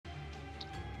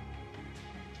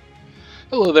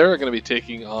Hello there, I'm going to be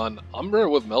taking on Umbra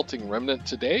with Melting Remnant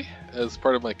today as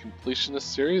part of my Completionist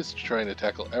series, trying to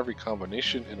tackle every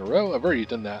combination in a row. I've already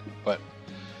done that, but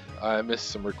I missed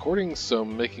some recordings, so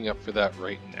I'm making up for that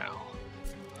right now.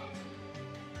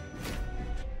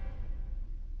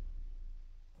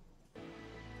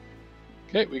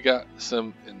 Okay, we got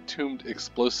some Entombed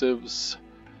Explosives,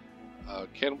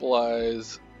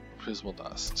 Cannibalize, Prismal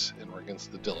Dust, and we're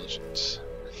against the Diligent.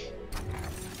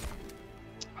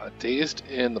 Dazed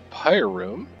in the Pyre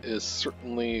Room is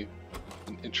certainly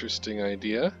an interesting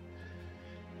idea.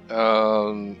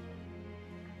 As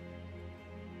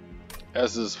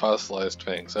is Fossilized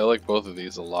Fangs. I like both of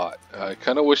these a lot. I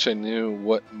kind of wish I knew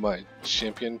what my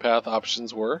champion path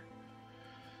options were,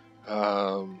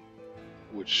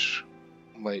 which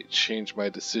might change my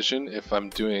decision. If I'm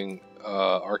doing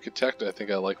Architect, I think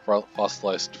I like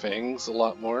Fossilized Fangs a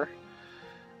lot more.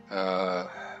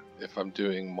 If I'm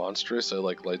doing Monstrous, I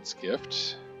like Light's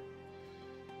Gift,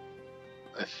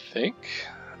 I think,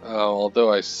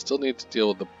 although I still need to deal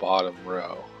with the bottom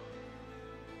row.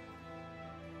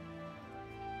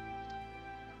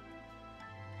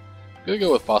 I'm gonna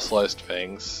go with Fossilized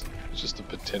Fangs, just a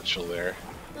potential there.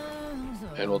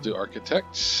 And we'll do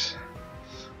Architect,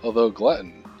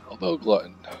 Glutton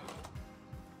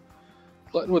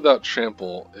without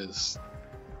Trample is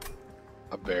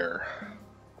a bear.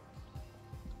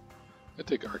 I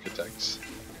take Architects.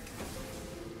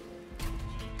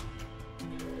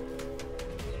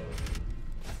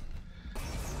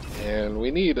 And we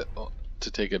need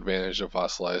to take advantage of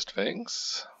Fossilized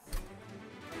Fangs.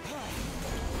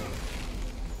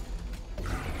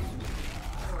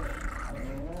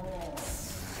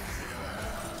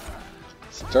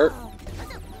 Start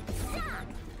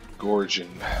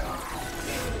gorging.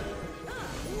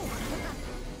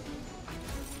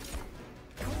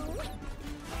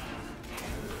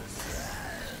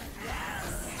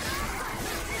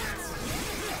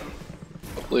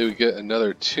 Hopefully we get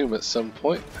another tomb at some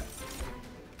point.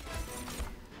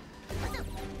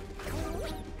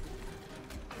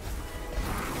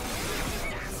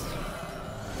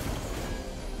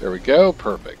 There we go,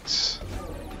 perfect.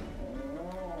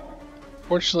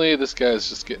 Fortunately, this guy is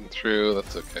just getting through,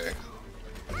 that's okay.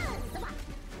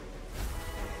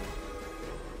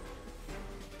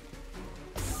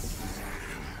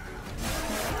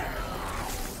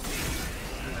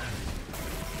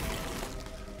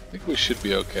 I think we should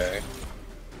be okay.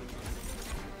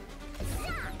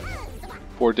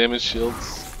 4 damage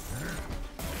shields.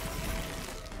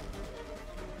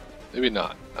 Maybe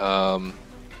not.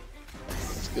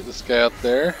 Let's get this guy out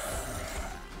there.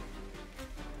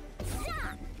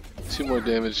 2 more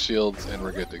damage shields and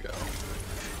we're good to go.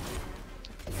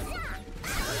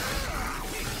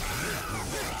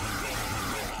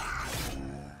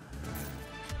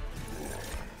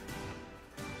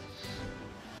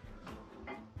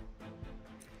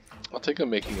 I'll take a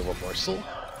Making of a Morsel.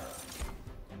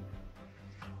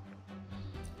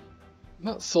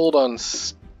 Not sold on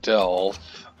stealth.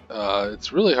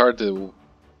 It's really hard to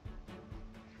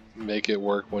make it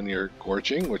work when you're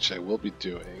gorging, which I will be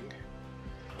doing.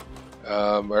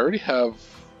 I already have...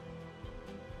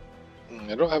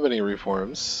 I don't have any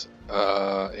reforms,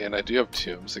 and I do have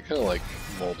tombs. I kind of like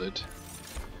molded.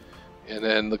 And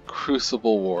then the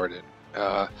Crucible Warden.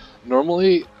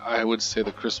 Normally, I would say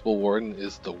the Crucible Warden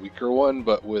is the weaker one,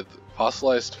 but with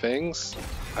Fossilized Fangs,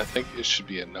 I think it should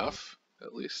be enough,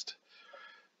 at least.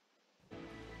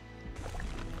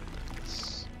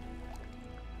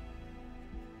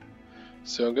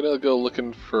 So I'm gonna go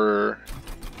looking for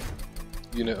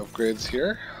unit upgrades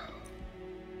here.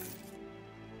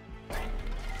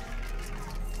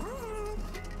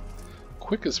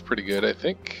 Quick is pretty good, I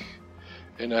think.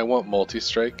 And I want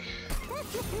multi-strike.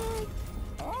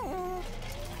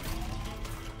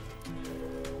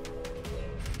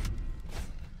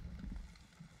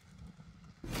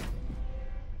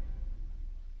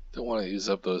 Don't want to use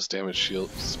up those damage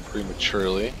shields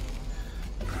prematurely.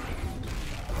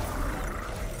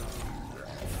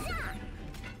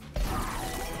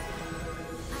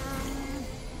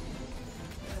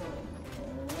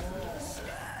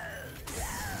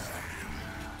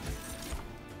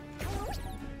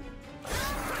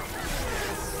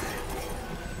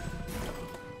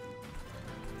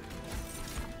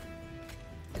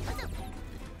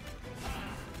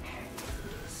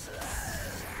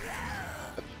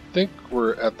 I think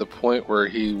we're at the point where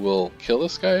he will kill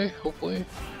this guy, hopefully.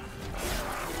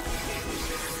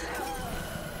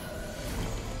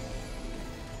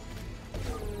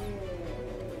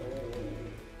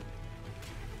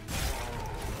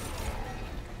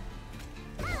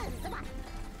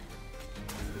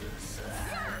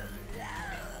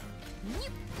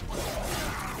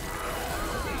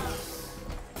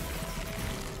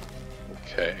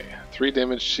 3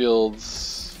 damage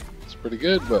shields. It's pretty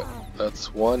good, but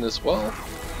that's 1 as well.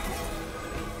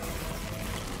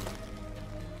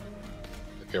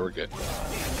 Okay, we're good.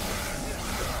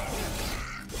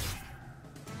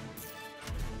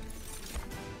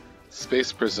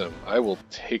 Space Prism, I will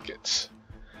take it.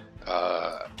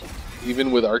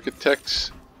 Even with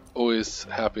Architect, always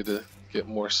happy to get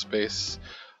more space.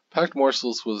 Packed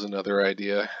Morsels was another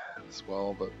idea as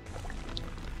well, but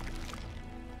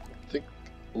I think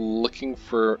looking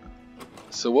for...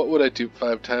 So what would I do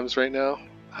 5 times right now?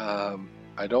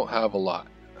 I don't have a lot.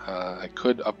 I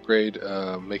could upgrade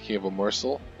Making of a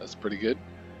Morsel, that's pretty good.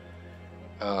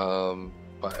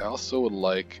 But I also would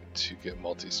like to get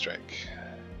Multi-Strike.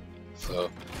 So,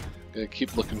 I'm gonna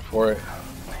keep looking for it.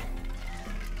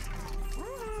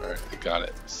 Alright, I got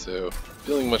it. So,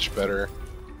 feeling much better.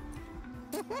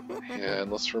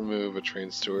 And let's remove a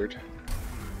Train Steward.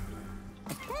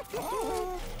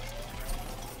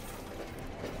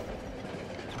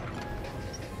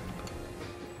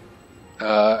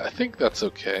 I think that's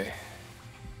okay.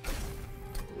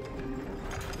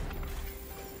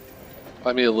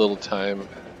 Buy me a little time.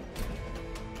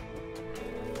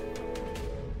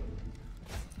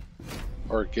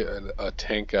 Or get a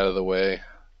tank out of the way.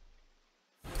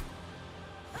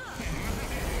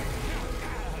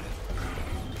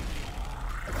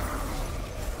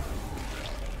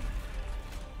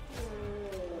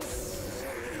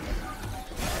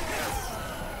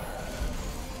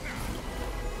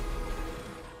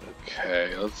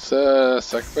 Okay, let's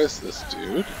sacrifice this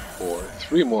dude for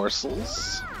 3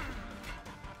 morsels.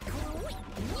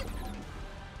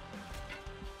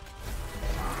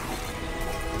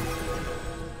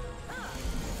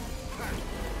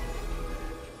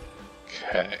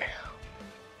 Okay. I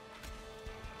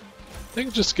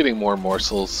think just getting more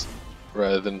morsels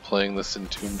rather than playing this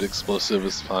Entombed Explosive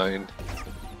is fine.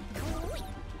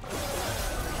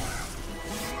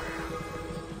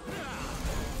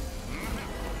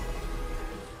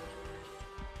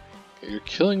 Okay, you're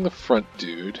killing the front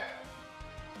dude.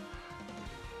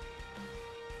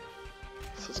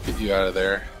 So let's get you out of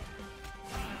there.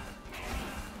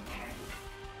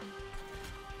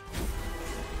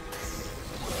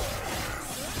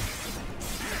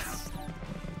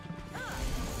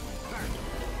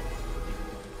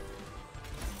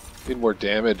 Need more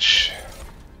damage.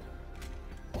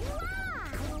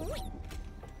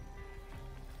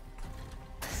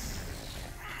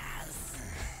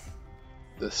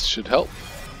 This should help.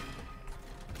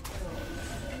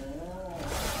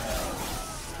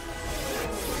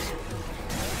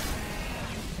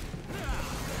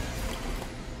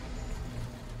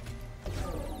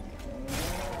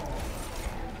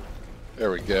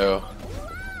 There we go.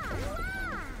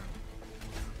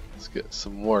 Let's get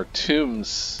some more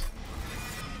tombs.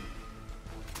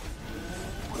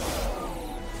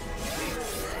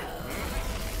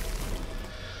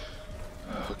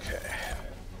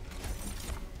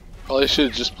 Probably should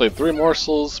have just played 3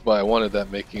 morsels, but I wanted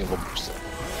that Making of a Morsel.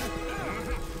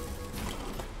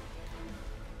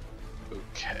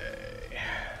 Okay.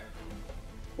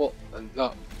 Well,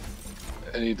 not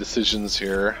any decisions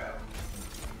here.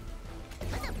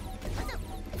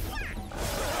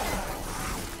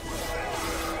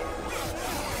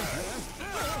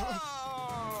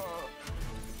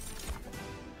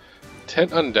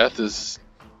 Tent on Death is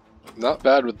not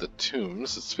bad with the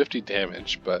tombs. It's 50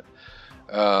 damage, but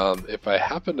if I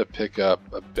happen to pick up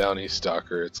a Bounty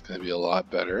Stalker, it's going to be a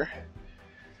lot better.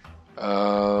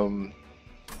 Do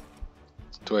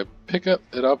I pick it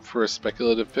up for a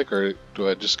speculative pick, or do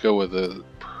I just go with the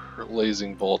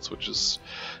Blazing Bolts, which is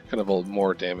kind of a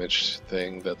more damage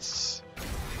thing that's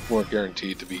more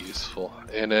guaranteed to be useful?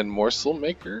 And then Morsel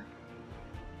Maker?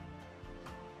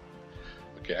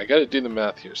 Okay, I gotta do the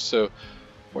math here. So,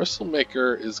 Morsel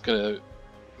Maker is going to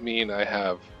mean I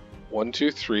have 1,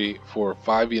 2, 3, 4,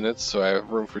 5 units, so I have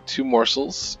room for 2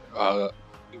 morsels.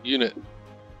 Unit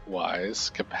wise,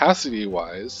 capacity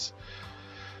wise,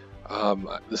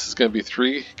 this is going to be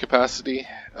 3 capacity.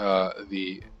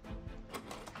 The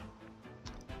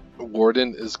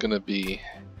Warden is going to be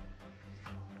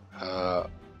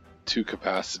 2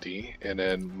 capacity, and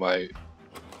then my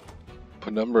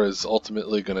penumbra is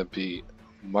ultimately going to be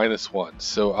 -1.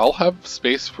 So I'll have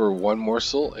space for 1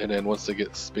 morsel, and then once I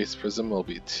get Space Prism it'll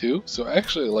be 2. So I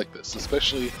actually like this,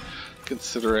 especially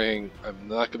considering I'm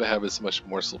not going to have as much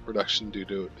morsel production due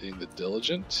to it being the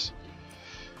Diligent.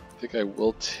 I think I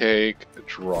will take a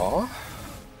draw,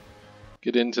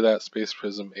 get into that Space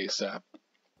Prism ASAP.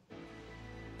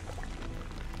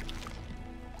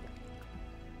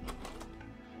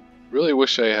 Really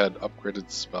wish I had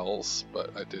upgraded spells, but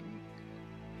I didn't.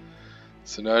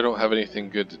 So now I don't have anything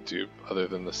good to do other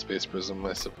than the Space Prism,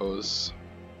 I suppose.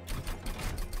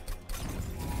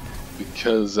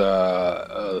 Because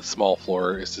a small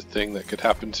floor is the thing that could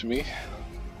happen to me.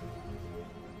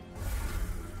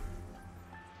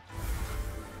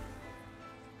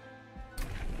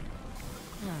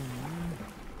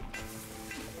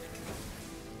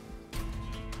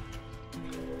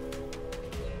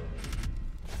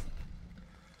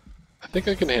 I think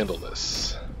I can handle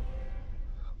this.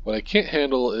 What I can't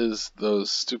handle is those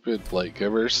stupid blight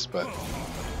givers, but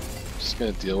I'm just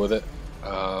gonna deal with it.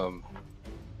 I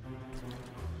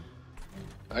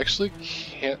actually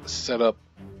can't set up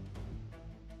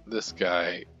this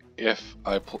guy if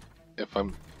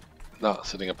I'm not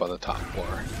sitting up on the top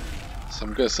floor. So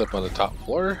I'm gonna sit up on the top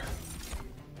floor.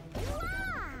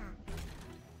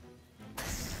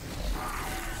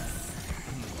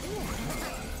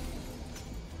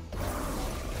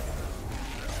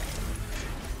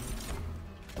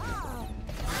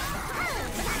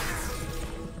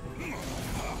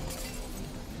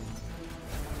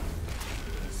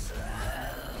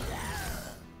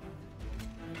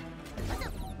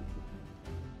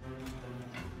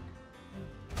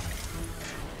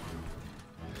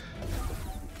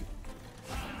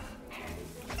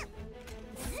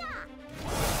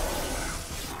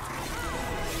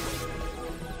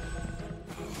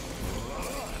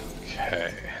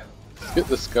 Okay, let's get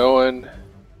this going.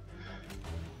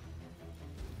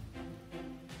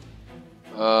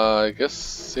 I guess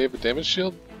save a damage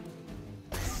shield?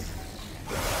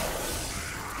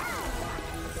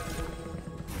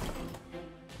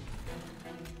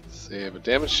 Save a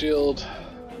damage shield.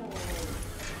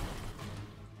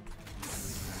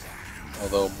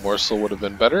 Although morsel would have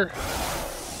been better.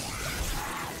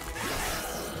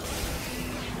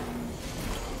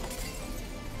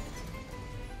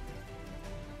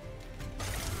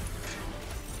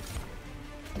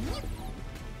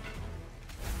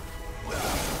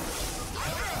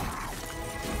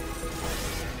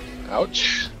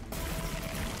 Ouch.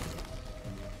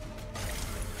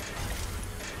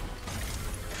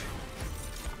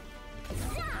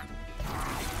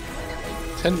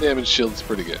 Ten damage shield's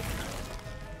pretty good.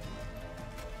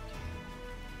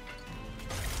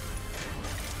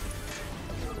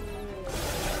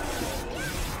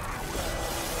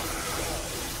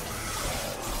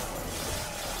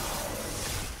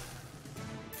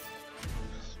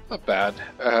 Not bad.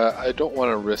 I don't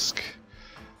want to risk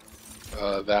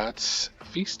that.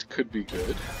 Feast could be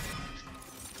good.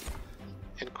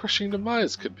 And Crushing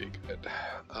Demise could be good.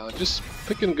 Just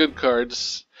picking good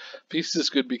cards. Feast is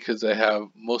good because I have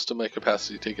most of my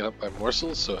capacity taken up by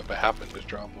morsels, so if I happen to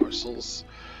draw morsels,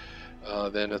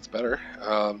 then it's better.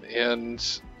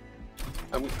 And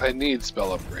I need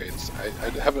spell upgrades. I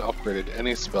haven't upgraded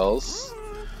any spells.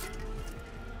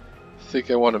 I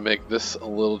think I want to make this a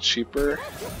little cheaper.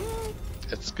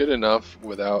 It's good enough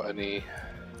without any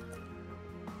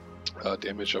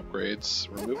damage upgrades.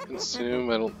 Remove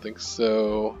consume, I don't think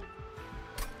so.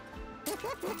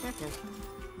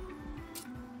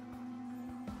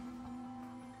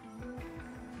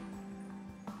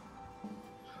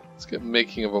 Let's get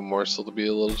making of a morsel to be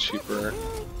a little cheaper.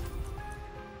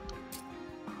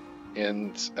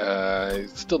 And I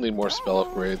still need more spell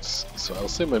upgrades, so I'll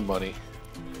save my money.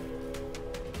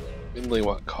 Mainly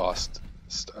want cost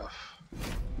stuff.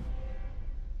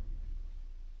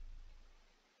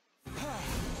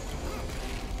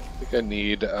 I think I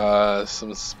need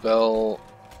some spell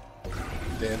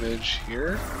damage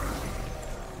here.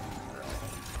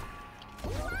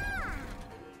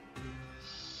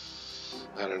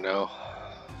 I don't know.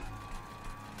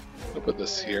 I'll put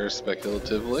this here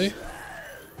speculatively.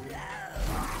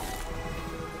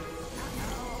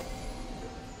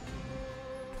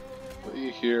 Put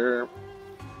you here.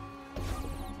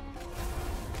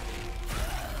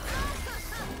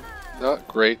 Not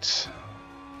great.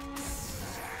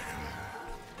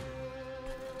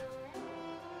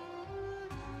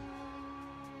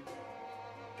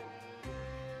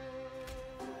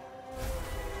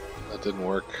 That didn't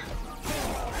work.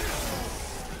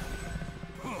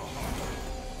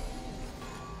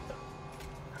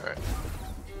 Alright.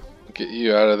 Get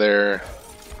you out of there.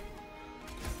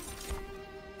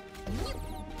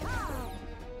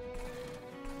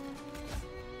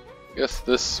 Guess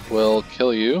this will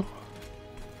kill you.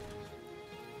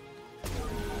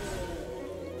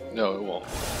 No, it won't.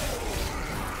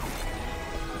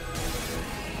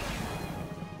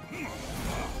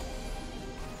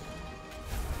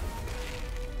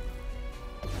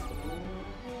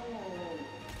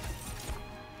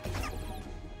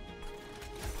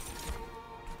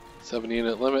 Seven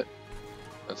unit limit.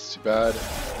 That's too bad.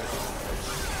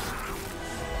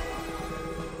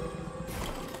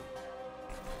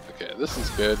 this is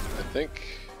good, I think.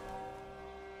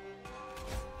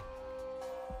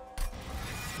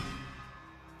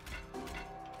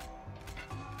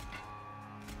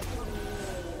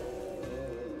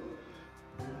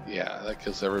 Yeah, that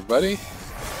kills everybody.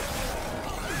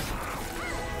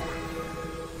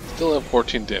 Still have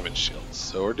 14 damage shields,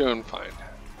 so we're doing fine.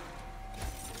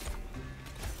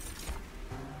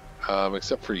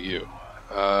 Except for you.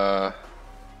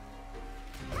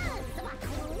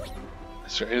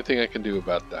 Is there anything I can do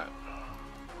about that?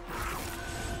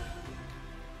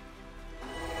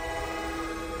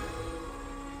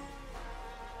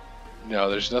 No,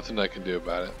 there's nothing I can do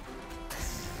about it.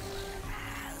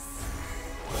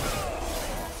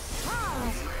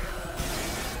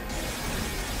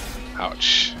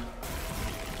 Ouch.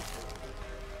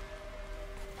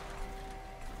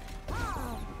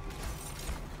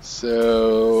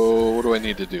 So, what do I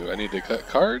need to do? I need to cut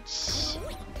cards?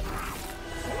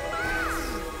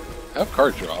 I have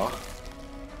card draw.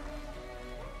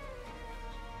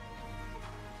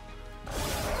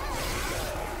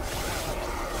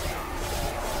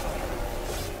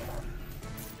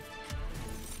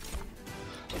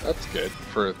 That's good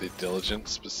for the diligence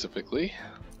specifically.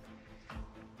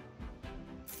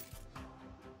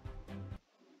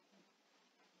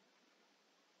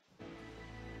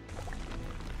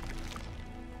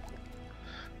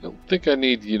 I don't think I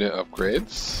need unit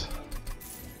upgrades.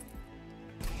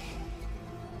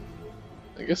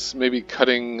 I guess maybe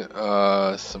cutting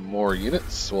some more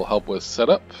units will help with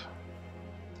setup,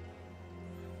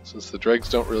 since the dregs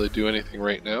don't really do anything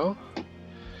right now.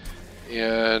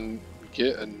 And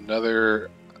get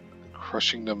another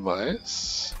crushing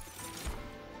demise.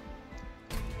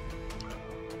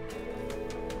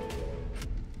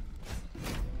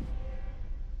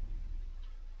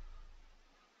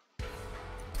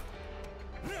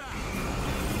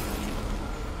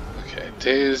 Okay,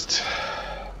 dazed.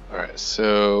 Alright,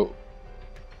 so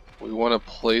we want to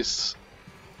place...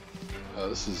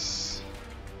 this is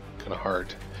kind of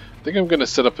hard. I think I'm going to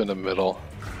set up in the middle.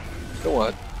 I don't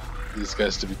want these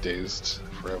guys to be dazed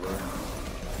forever.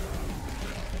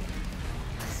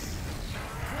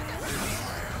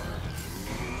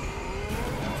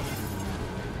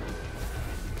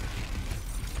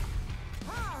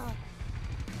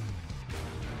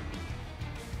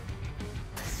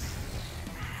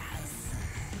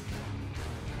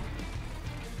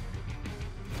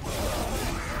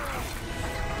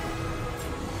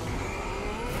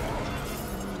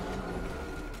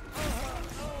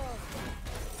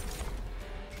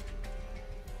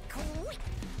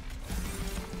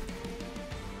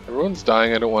 Everyone's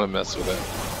dying, I don't want to mess with it.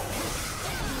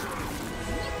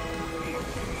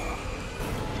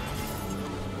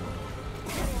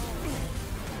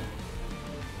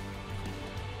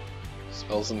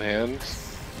 Spells in hand.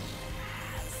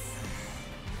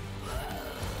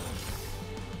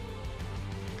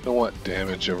 Don't want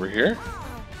damage over here.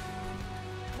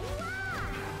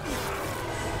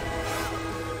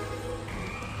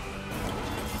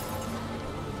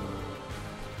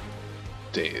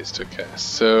 Dazed, okay.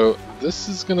 So this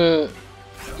is gonna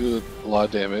do a lot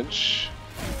of damage.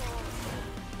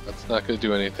 That's not gonna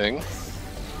do anything.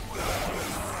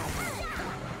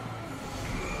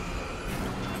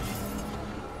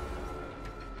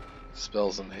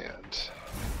 Spells in hand.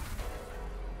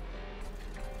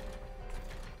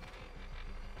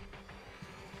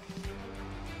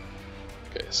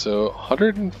 Okay, so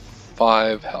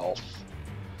 105 health.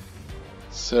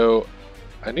 So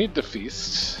I need to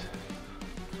feast.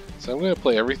 So I'm going to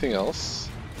play everything else.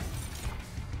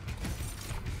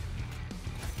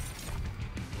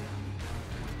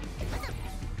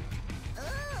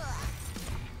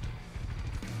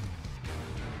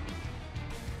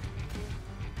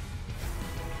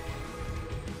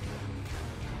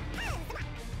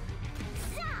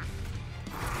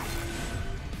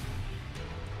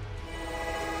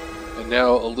 And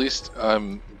now at least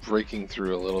I'm breaking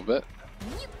through a little bit.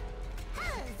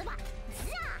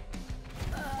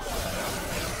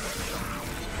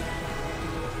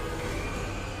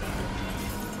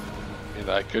 And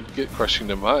I could get crushing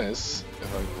demise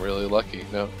if I'm really lucky.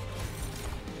 No.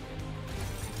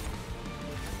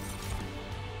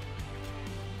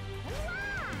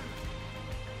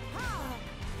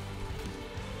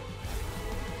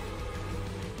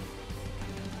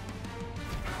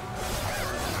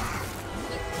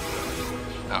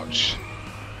 Ouch.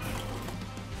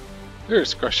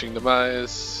 There's crushing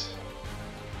demise.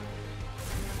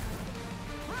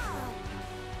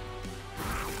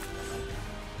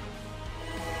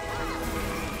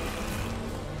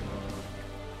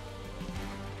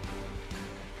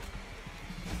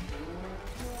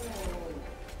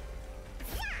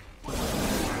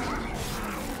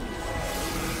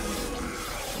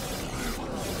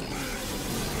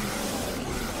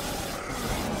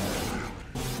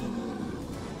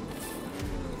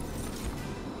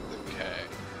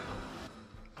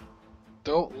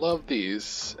 love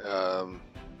these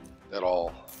at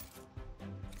all.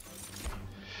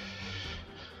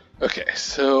 Okay,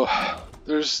 so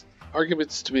there's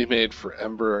arguments to be made for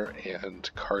Ember and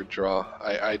card draw.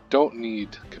 I don't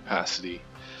need capacity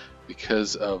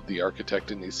because of the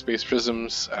architect in these space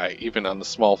prisms. Even on the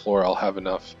small floor, I'll have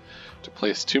enough to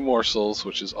place 2 morsels,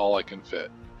 which is all I can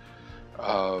fit.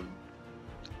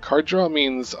 Card draw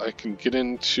means I can get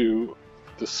into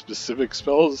the specific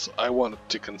spells I want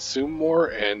to consume more,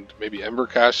 and maybe Ember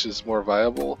Cache is more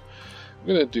viable. I'm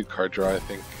gonna do card draw, I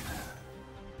think.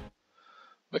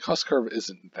 My cost curve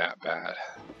isn't that bad.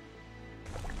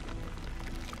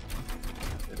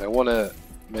 And I want to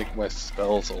make my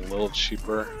spells a little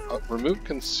cheaper. Remove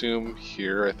consume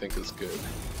here I think is good.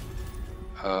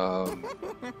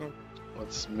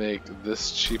 Let's make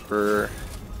this cheaper.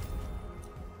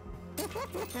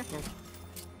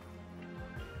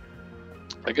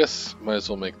 I guess might as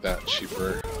well make that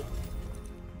cheaper.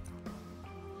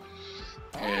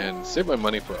 And save my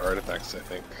money for artifacts, I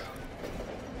think.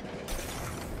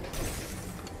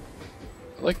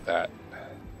 I like that.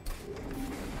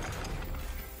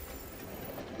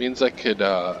 Means I could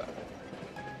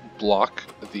block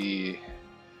the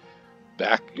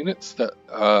back units that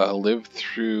live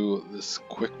through this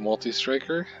quick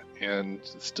multi-striker and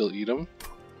still eat them,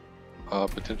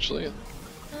 potentially.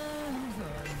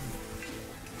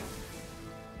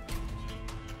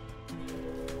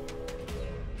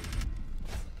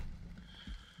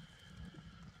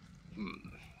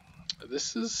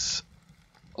 This is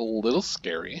a little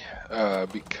scary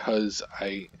because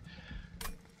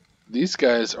these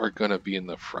guys are going to be in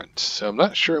the front, so I'm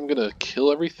not sure I'm going to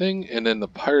kill everything, and then the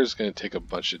pyre is going to take a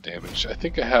bunch of damage. I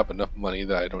think I have enough money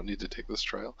that I don't need to take this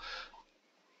trial.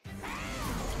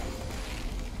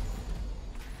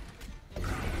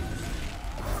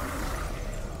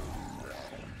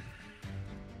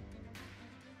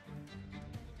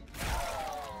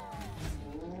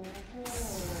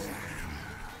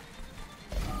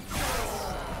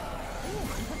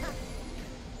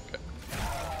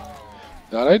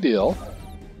 Not ideal.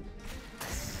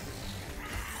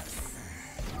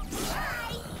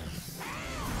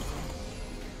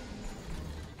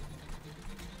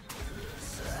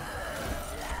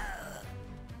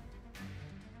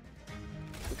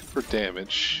 Looking for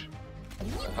damage.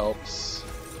 That helps.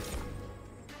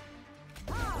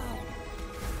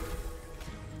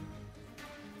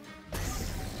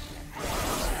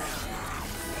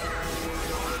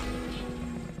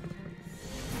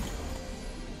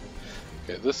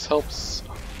 Okay, this helps.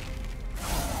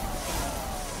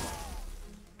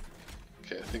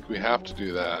 Okay, I think we have to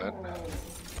do that.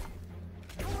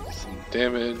 Some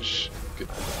damage.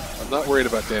 I'm not worried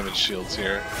about damage shields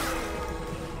here.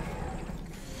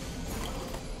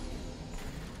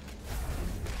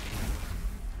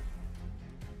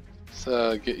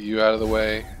 Let's get you out of the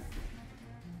way.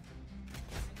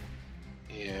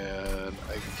 And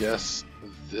I guess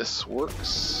this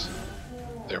works.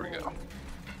 There we go.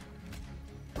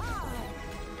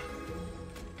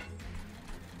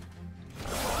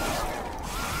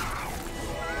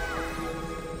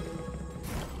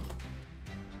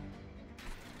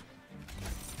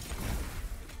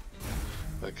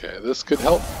 Okay, this could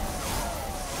help.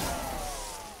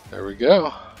 There we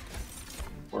go.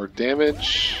 More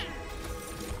damage.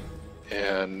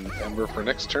 And Ember for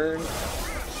next turn.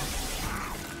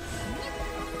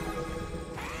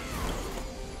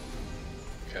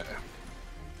 Okay.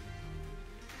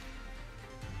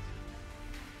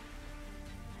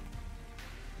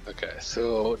 Okay,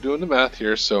 so doing the math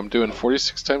here, so I'm doing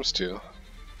 46 times 2.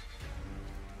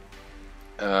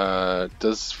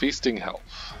 Does feasting help?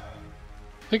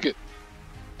 I think it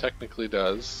technically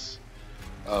does,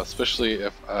 especially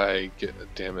if I get a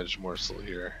damaged morsel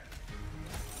here.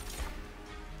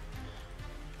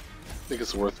 I think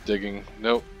it's worth digging.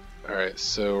 Nope. Alright,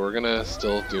 so we're gonna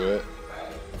still do it.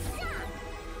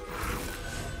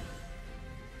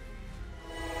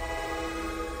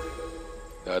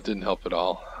 No, it didn't help at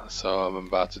all, so I'm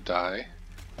about to die.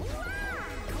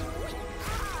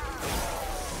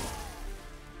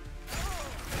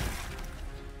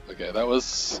 Okay, that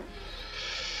was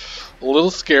a little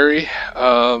scary.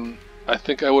 I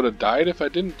think I would have died if I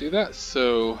didn't do that,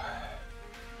 so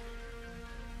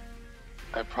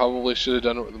I probably should have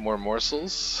done it with more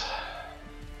morsels.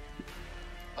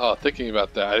 Oh, thinking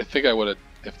about that, I think I would have,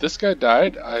 if this guy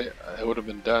died, I would have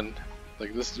been done.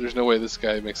 Like this, there's no way this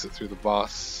guy makes it through the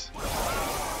boss.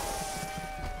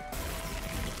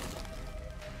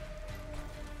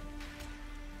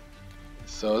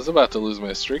 So I was about to lose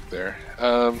my streak there.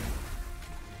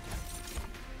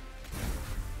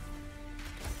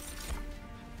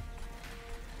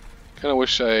 Kind of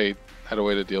wish I had a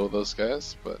way to deal with those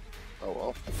guys, but oh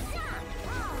well.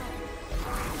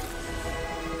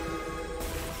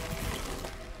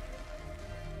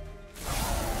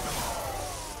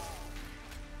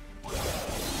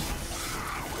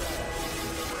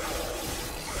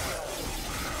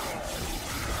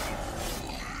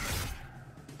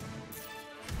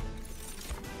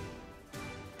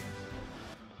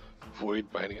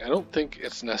 Void binding. I don't think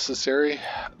it's necessary.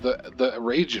 The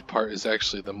rage part is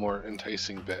actually the more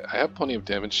enticing bit. I have plenty of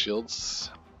damage shields.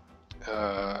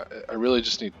 I really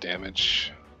just need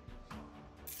damage.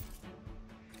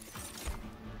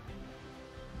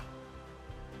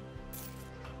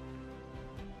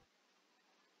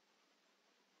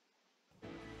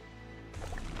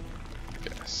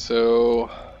 Okay, so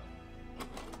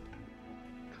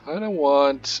kind of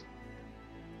want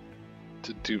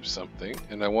to do something,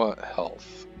 and I want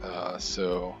health.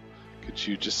 So could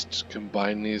you just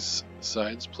combine these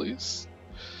sides, please?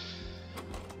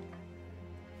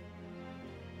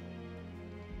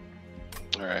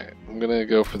 Alright, I'm gonna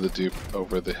go for the dupe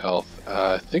over the health.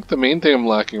 I think the main thing I'm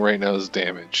lacking right now is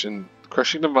damage, and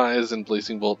crushing demise and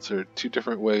blazing bolts are two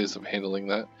different ways of handling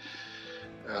that.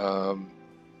 I'm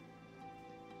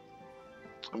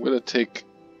gonna take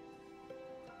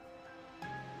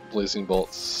blazing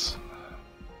bolts.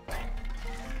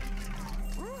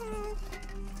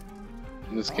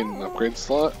 And this get an upgrade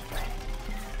slot.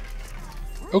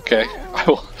 Okay,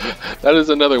 that is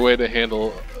another way to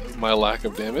handle my lack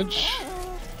of damage.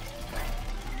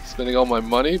 Spending all my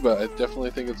money, but I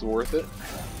definitely think it's worth it.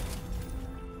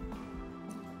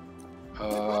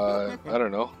 I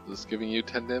don't know, this giving you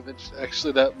 10 damage?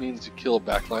 Actually, that means you kill a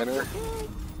backliner.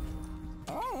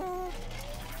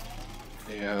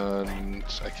 And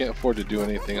I can't afford to do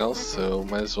anything else, so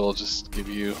might as well just give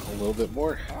you a little bit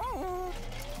more.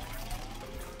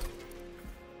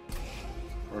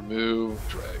 Remove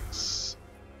dregs.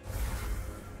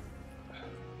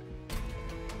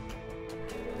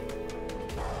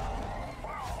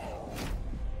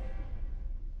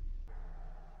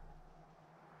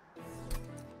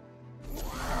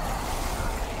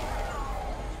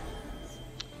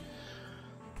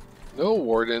 No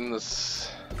warden, this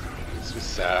makes me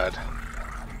sad. I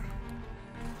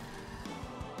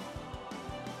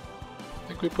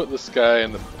think we put this guy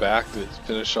in the back to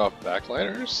finish off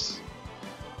backliners.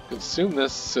 Consume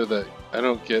this so that I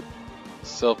don't get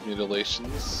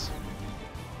self-mutilations.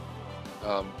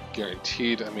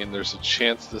 Guaranteed. I mean, there's a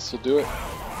chance this will do it.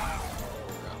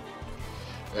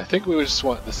 I think we would just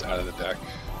want this out of the deck.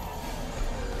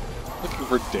 Looking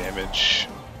for damage.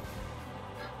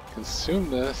 Consume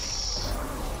this.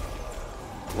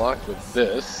 Block with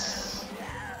this.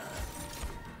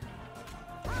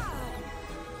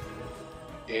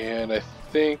 And I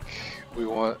think we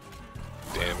want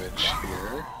damage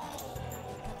here.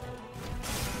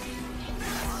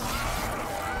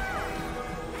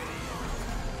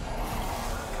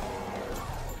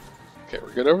 Okay,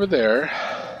 we're good over there.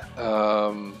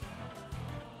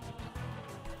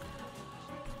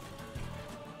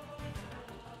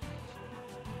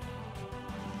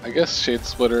 I guess Shade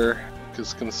Splitter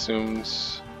is consumed.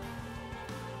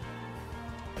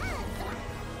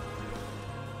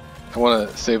 I want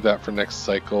to save that for next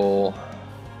cycle.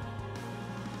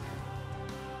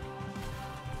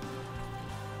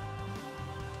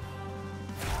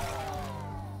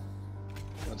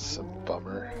 That's a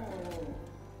bummer.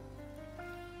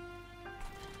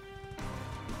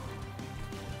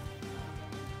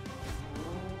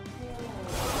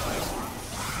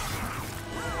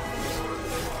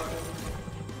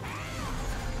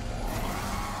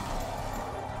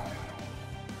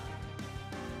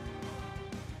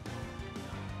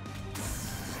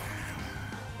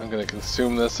 I'm gonna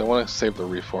consume this. I want to save the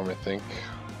reform, I think.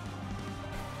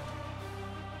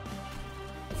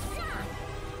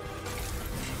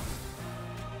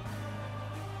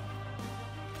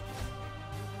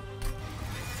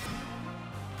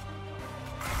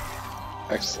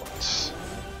 Excellent.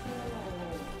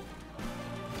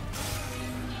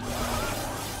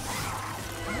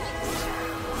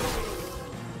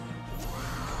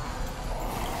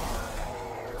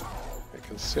 I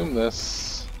consume this.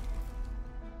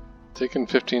 Taking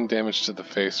 15 damage to the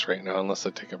face right now unless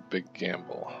I take a big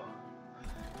gamble.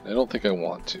 I don't think I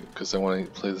want to because I want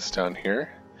to play this down here.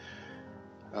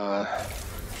 That's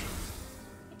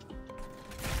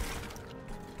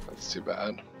too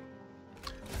bad.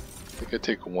 I think I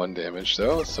take 1 damage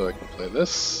though, so I can play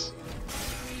this.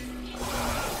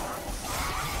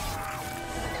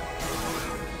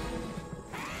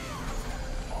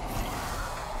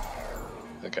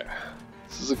 Okay,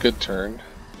 this is a good turn.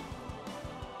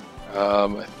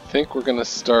 I think we're gonna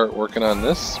start working on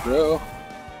this row.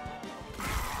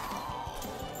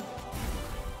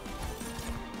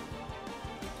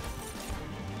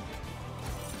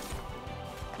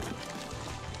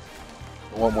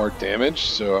 I want more damage,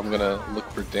 so I'm gonna look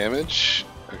for damage.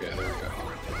 Okay, there we go.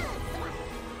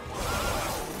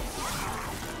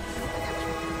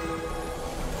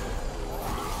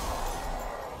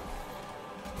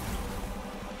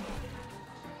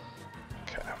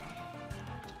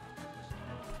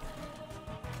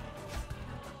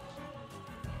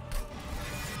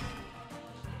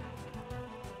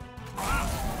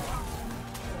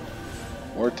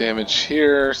 More damage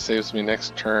here, saves me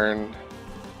next turn.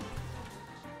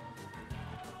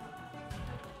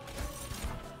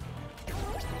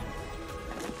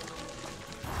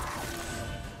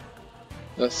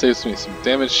 That saves me some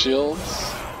damage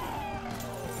shields.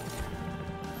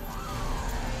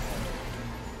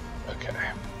 Okay.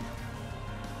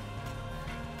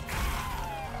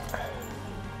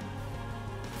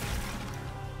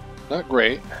 Not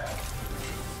great.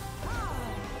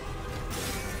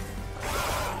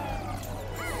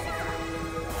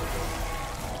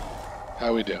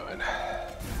 How we doing?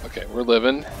 Okay, we're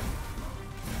living.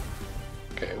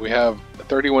 Okay, we have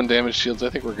 31 damage shields. I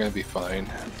think we're going to be fine.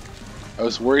 I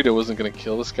was worried I wasn't going to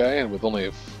kill this guy, and with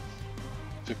only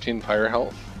 15 fire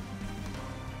health.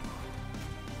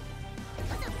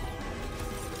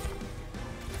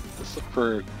 Let's look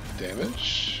for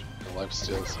damage. And life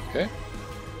steals, okay.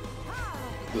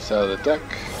 Get this out of the deck.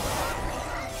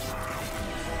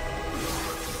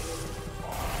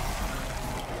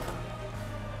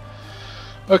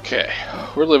 Okay,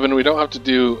 we're living. We don't have to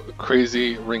do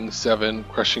crazy Ring 7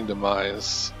 Crushing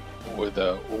Demise with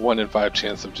a 1 in 5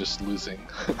 chance of just losing.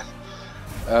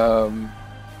 I don't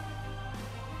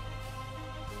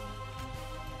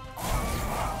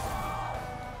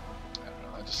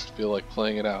know, I just feel like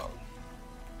playing it out.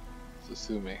 So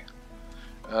sue me.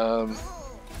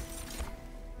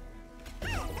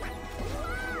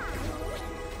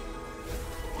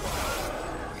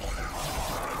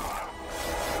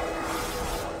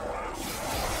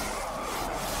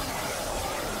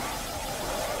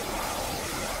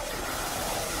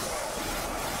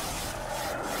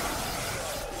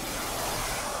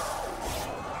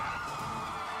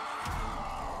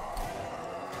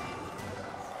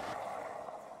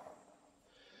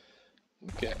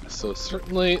 Okay, so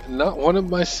certainly not one of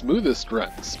my smoothest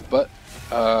runs, but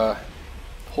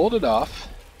pulled it off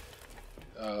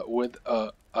with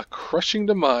a Crushing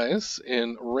Demise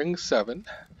in Ring 7,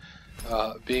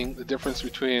 being the difference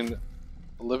between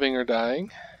living or dying.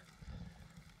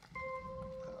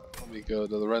 Let me go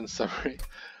to the run summary.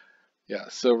 Yeah,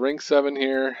 so Ring 7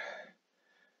 here,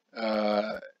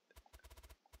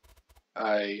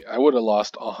 I would have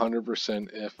lost 100%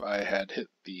 if I had hit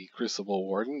the Crucible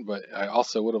Warden, but I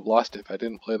also would have lost if I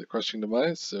didn't play the Crushing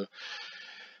Demise, so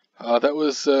that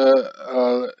was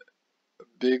a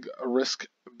big risk,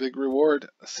 big reward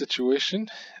situation.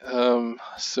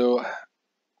 So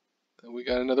we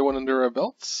got another one under our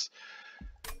belts.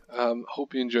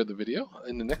 Hope you enjoyed the video.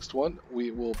 In the next one,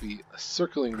 we will be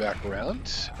circling back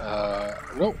around.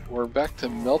 No, we're back to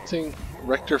melting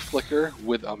Rector Flicker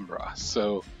with Umbra,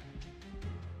 so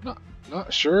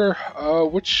not sure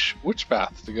which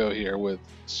path to go here with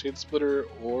Shade Splitter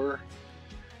or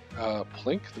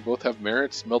Plink. They both have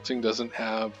merits. Melting doesn't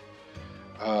have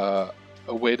a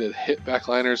way to hit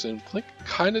backliners, and Plink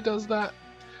kind of does that.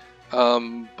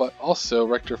 But also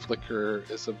Rector Flicker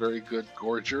is a very good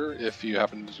gorger if you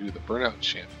happen to do the Burnout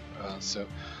champ. So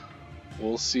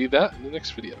we'll see that in the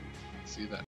next video. See that.